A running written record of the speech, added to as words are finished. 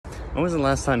When was the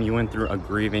last time you went through a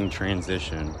grieving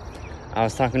transition? I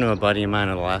was talking to a buddy of mine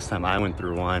the last time I went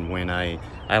through one when I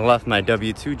left my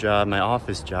W-2 job, my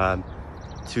office job,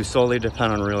 to solely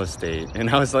depend on real estate. And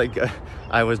I was like,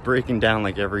 I was breaking down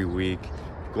like every week,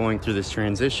 going through this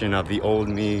transition of the old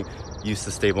me used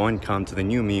to stable income to the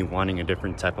new me wanting a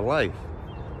different type of life.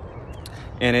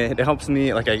 And it helps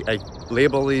me, like I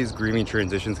label these grieving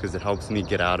transitions because it helps me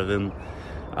get out of them.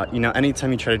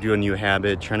 Anytime you try to do a new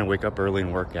habit, trying to wake up early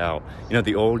and work out,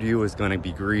 the old you is going to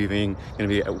be grieving, going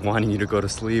to be wanting you to go to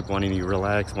sleep, wanting you to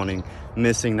relax,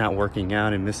 missing not working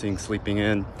out and missing sleeping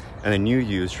in. And the new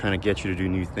you is trying to get you to do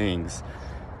new things.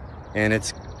 And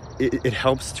it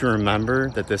helps to remember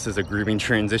that this is a grieving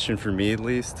transition for me, at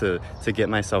least, to get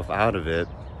myself out of it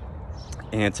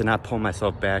and to not pull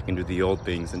myself back into the old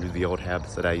things and do the old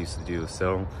habits that I used to do.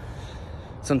 So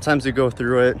sometimes you go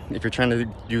through it. If you're trying to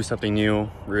do something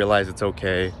new, realize it's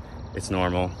okay, it's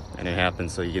normal, and it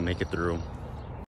happens, so you can make it through.